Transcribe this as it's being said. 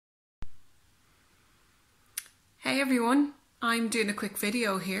Hey everyone, I'm doing a quick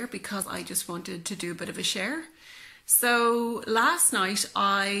video here because I just wanted to do a bit of a share. So last night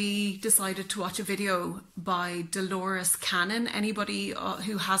I decided to watch a video by Dolores Cannon. Anybody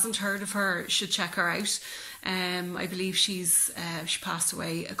who hasn't heard of her should check her out. I believe she passed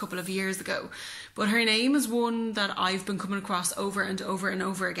away a couple of years ago, but her name is one that I've been coming across over and over and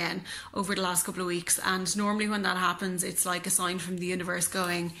over again over the last couple of weeks. And normally when that happens, it's like a sign from the universe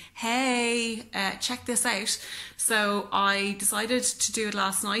going, hey, check this out. So I decided to do it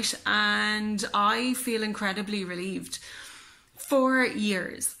last night and I feel incredibly relieved. For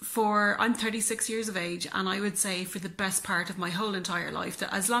years, I'm 36 years of age, and I would say for the best part of my whole entire life,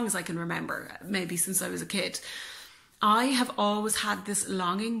 that as long as I can remember, maybe since I was a kid, I have always had this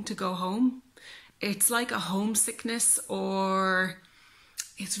longing to go home. It's like a homesickness, or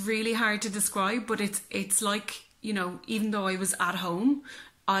it's really hard to describe, but it's like, you know, even though I was at home,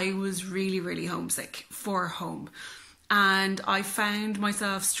 I was really, really homesick for home. And I found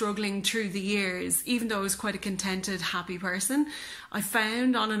myself struggling through the years, even though I was quite a contented, happy person. I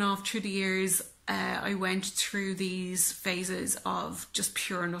found on and off through the years, I went through these phases of just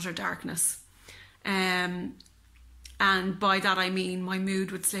pure and utter darkness. And by that I mean my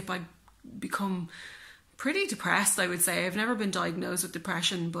mood would slip. I'd become pretty depressed, I would say. I've never been diagnosed with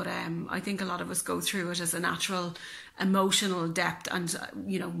depression, but I think a lot of us go through it as a natural emotional depth, and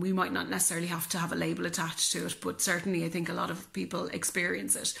you know, we might not necessarily have to have a label attached to it, but certainly I think a lot of people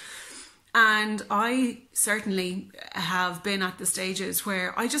experience it. And I certainly have been at the stages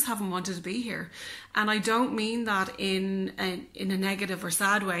where I just haven't wanted to be here. And I don't mean that in a negative or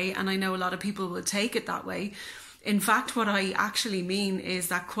sad way, and I know a lot of people will take it that way. In fact, what I actually mean is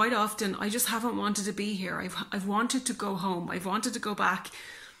that quite often I just haven't wanted to be here. I've wanted to go home. I've wanted to go back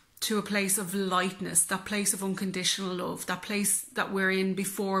to a place of lightness, that place of unconditional love, that place that we're in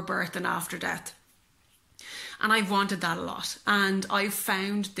before birth and after death. And I've wanted that a lot. And I've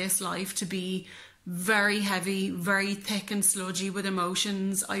found this life to be very heavy, very thick and sludgy with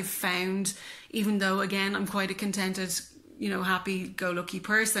emotions. I've found, even though again, I'm quite a contented, you know, happy-go-lucky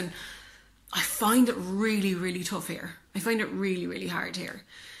person, I find it really, really tough here. I find it really, really hard here.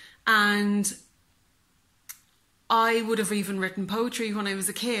 And I would have even written poetry when I was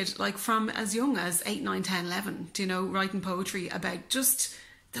a kid, like from as young as 8, 9, 10, 11, you know, writing poetry about just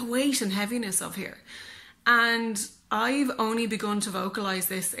the weight and heaviness of here. And I've only begun to vocalise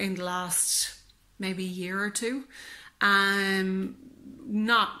this in the last maybe year or two.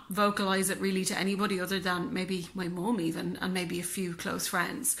 Not vocalise it really to anybody other than maybe my mum even, and maybe a few close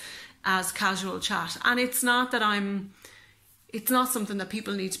friends, as casual chat. And it's not something that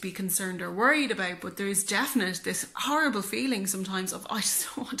people need to be concerned or worried about, but there's definite this horrible feeling sometimes of, I just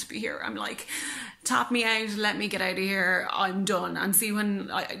don't want to be here. I'm like, tap me out, let me get out of here, I'm done. And see, when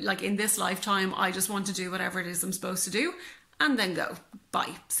like in this lifetime, I just want to do whatever it is I'm supposed to do and then go,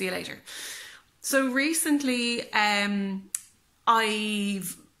 bye, see you later. So recently,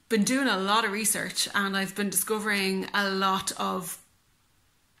 I've been doing a lot of research, and I've been discovering a lot of,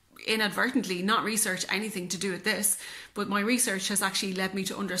 inadvertently, not research anything to do with this, but my research has actually led me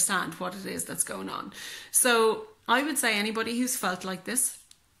to understand what it is that's going on. So I would say anybody who's felt like this,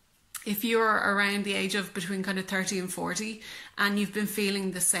 if you're around the age of between kind of 30 and 40 and you've been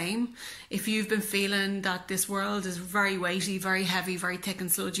feeling the same, if you've been feeling that this world is very weighty, very heavy, very thick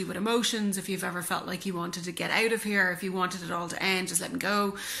and sludgy with emotions, if you've ever felt like you wanted to get out of here, if you wanted it all to end, just let me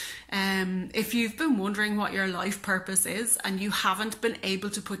go. If you've been wondering what your life purpose is and you haven't been able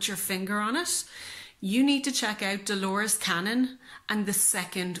to put your finger on it, you need to check out Dolores Cannon and the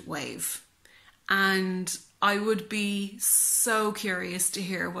Second Wave. And I would be so curious to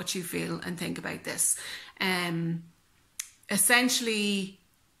hear what you feel and think about this. Essentially,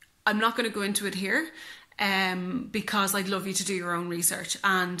 I'm not going to go into it here because I'd love you to do your own research.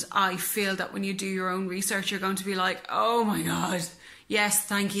 And I feel that when you do your own research, you're going to be like, oh my God, yes,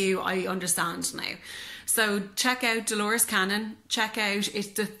 thank you, I understand now. So check out Dolores Cannon. Check out, it's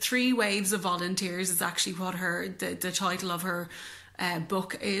the 3 Waves of Volunteers is actually what the title of her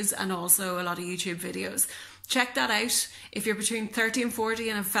book is, and also a lot of YouTube videos. Check that out. If you're between 30 and 40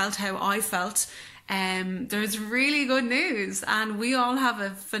 and have felt how I felt, there's really good news, and we all have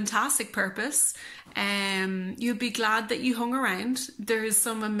a fantastic purpose. You'd be glad that you hung around. There's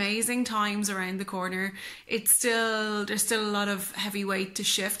some amazing times around the corner. There's still a lot of heavy weight to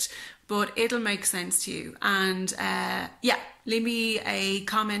shift, but it'll make sense to you. And yeah, leave me a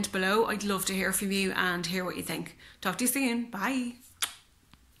comment below. I'd love to hear from you and hear what you think. Talk to you soon. Bye.